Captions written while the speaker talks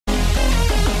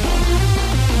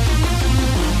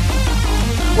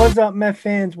What's up, Met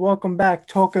fans? Welcome back.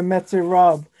 Talking Mets and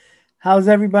Rob. How's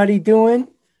everybody doing?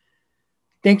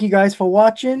 Thank you guys for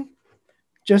watching.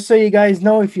 Just so you guys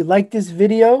know, if you like this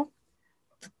video,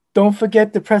 don't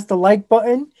forget to press the like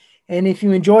button. And if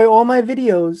you enjoy all my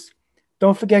videos,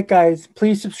 don't forget, guys,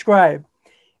 please subscribe.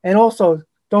 And also,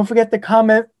 don't forget to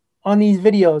comment on these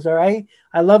videos, all right?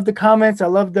 I love the comments. I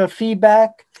love the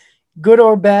feedback, good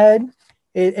or bad.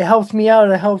 It helps me out.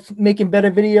 It helps making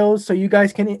better videos so you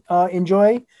guys can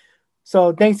enjoy.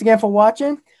 So thanks again for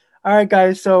watching. All right,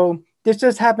 guys. So this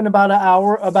just happened about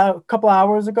a couple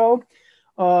hours ago.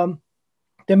 The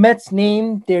Mets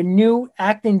named their new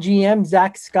acting GM,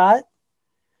 Zack Scott.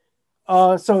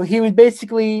 So he was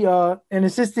basically an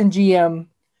assistant GM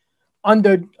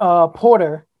under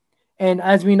Porter. And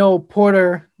as we know,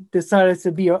 Porter decided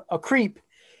to be a creep.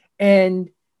 And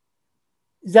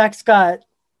Zack Scott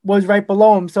was right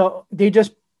below him. So they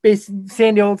just basically,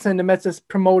 Sandy Alderson, the Mets just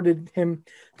promoted him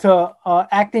to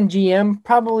acting GM,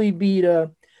 probably be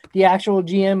the actual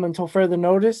GM until further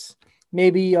notice,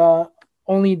 maybe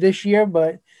only this year.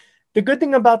 But the good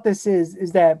thing about this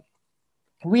is that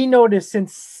we noticed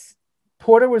since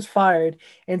Porter was fired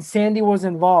and Sandy was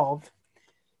involved,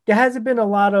 there hasn't been a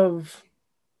lot of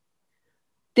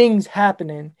things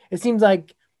happening. It seems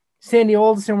like Sandy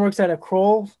Alderson works at a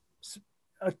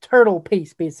turtle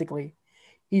pace, basically.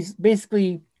 He's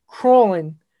basically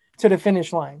crawling to the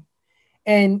finish line.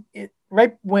 And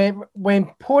right when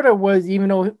Porter was, even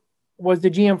though was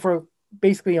the GM for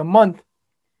basically a month,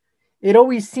 it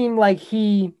always seemed like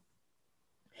he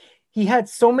had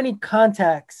so many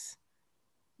contacts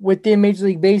within Major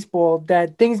League Baseball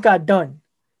that things got done.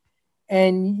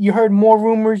 And you heard more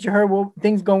rumors, you heard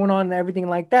things going on and everything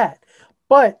like that.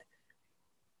 But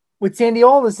with Sandy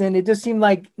Alderson, it just seemed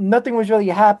like nothing was really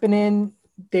happening.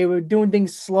 They were doing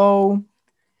things slow.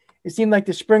 It seemed like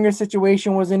the Springer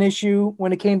situation was an issue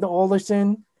when it came to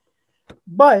Alderson.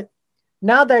 But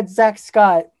now that Zack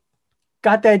Scott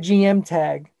got that GM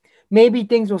tag, maybe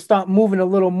things will start moving a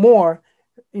little more,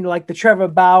 like the Trevor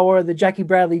Bauer, the Jackie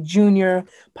Bradley Jr.,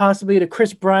 possibly the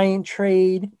Chris Bryant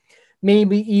trade,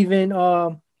 maybe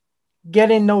even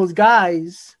getting those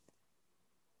guys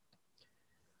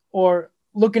or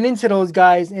looking into those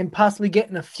guys and possibly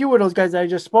getting a few of those guys that I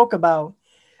just spoke about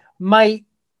might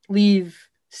leave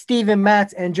Steven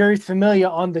Matz and Jeurys Familia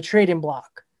on the trading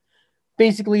block,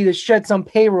 basically to shed some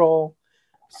payroll.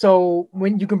 So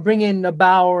when you can bring in the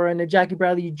Bauer and the Jackie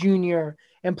Bradley Jr.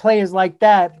 and players like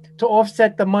that to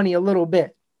offset the money a little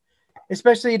bit,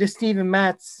 especially the Steven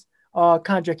Matz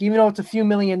contract, even though it's a few $1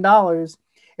 million.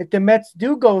 If the Mets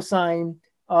do go sign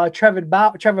Trevor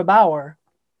Bauer,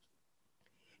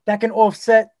 that can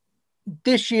offset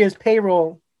this year's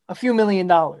payroll a few $1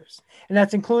 million. And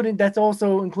that's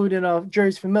also including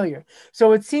Jeurys Familia.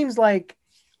 So it seems like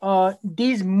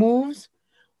these moves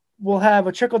will have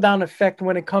a trickle-down effect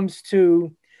when it comes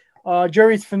to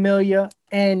Jeurys Familia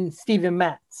and Steven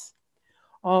Matz.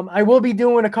 I will be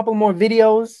doing a couple more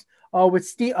videos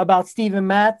about Steven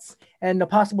Matz and the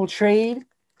possible trade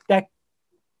that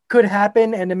could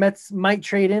happen, and the Mets might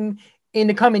trade him in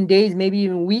the coming days, maybe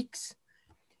even weeks.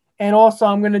 And also,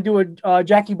 I'm going to do a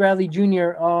Jackie Bradley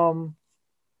Jr.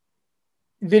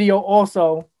 Video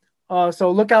also.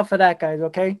 So look out for that, guys,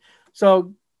 okay?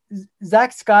 So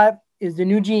Zack Scott is the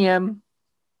new GM.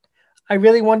 I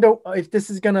really wonder if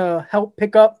this is going to help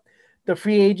pick up the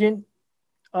free agent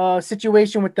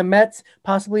situation with the Mets,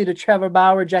 possibly the Trevor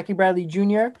Bauer, Jackie Bradley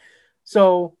Jr.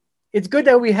 So it's good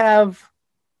that we have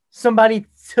somebody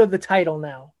to the title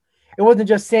now. It wasn't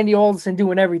just Sandy Alderson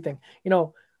doing everything.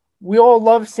 We all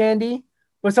love Sandy,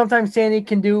 but sometimes Sandy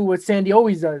can do what Sandy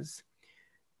always does.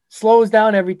 Slows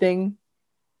down everything,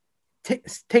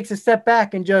 takes a step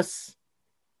back and just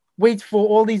waits for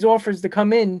all these offers to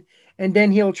come in, and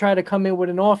then he'll try to come in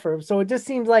with an offer. So it just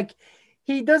seems like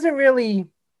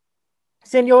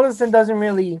Sandy Alderson doesn't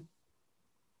really,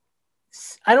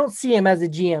 I don't see him as a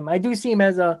GM. I do see him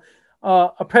as a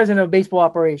president of baseball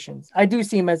operations. I do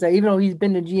see him as that, even though he's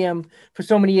been the GM for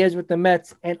so many years with the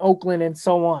Mets and Oakland and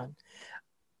so on.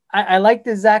 I like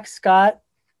the Zack Scott.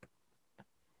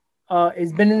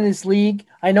 Has been in this league.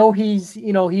 I know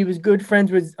he was good friends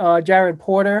with Jared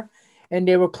Porter, and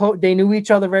they were they knew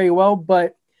each other very well.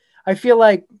 But I feel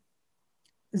like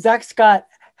Zack Scott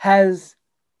has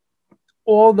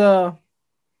all the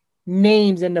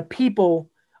names and the people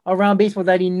around baseball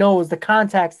that he knows, the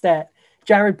contacts that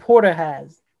Jared Porter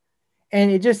has.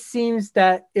 And it just seems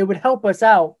that it would help us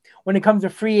out when it comes to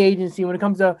free agency, when it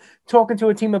comes to talking to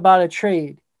a team about a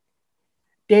trade.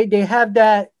 They have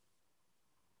that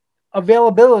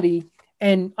availability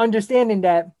and understanding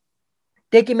that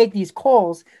they can make these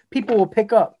calls, people will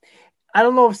pick up. I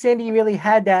don't know if Sandy really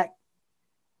had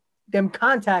them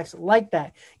contacts like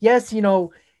that. Yes, you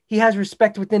know, he has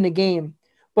respect within the game.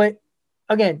 But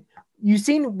again, you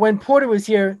seen when Porter was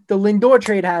here, the Lindor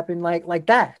trade happened like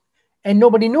that. And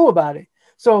nobody knew about it.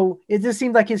 So it just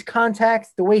seemed like his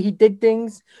contacts, the way he did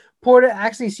things, Porter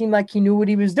actually seemed like he knew what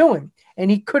he was doing. And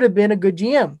he could have been a good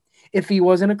GM if he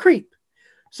wasn't a creep.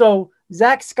 So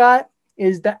Zack Scott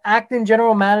is the acting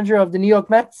general manager of the New York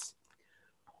Mets.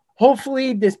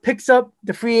 Hopefully, this picks up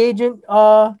the free agent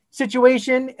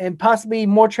situation and possibly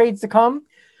more trades to come.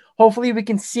 Hopefully, we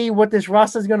can see what this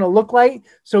roster is going to look like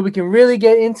so we can really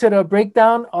get into the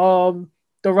breakdown of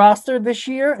the roster this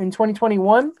year in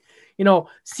 2021. You know,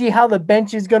 see how the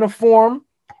bench is going to form.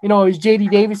 You know, is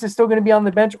JD Davis is still going to be on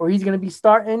the bench or he's going to be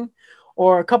starting,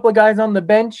 or a couple of guys on the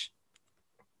bench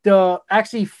to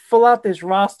actually fill out this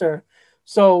roster.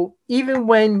 So even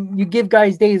when you give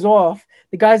guys days off,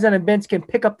 the guys on the bench can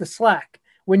pick up the slack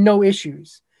with no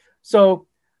issues. So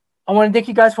I want to thank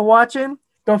you guys for watching.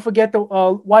 Don't forget to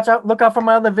look out for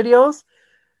my other videos.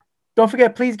 Don't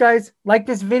forget, please, guys, like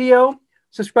this video,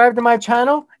 subscribe to my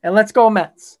channel, and let's go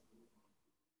Mets.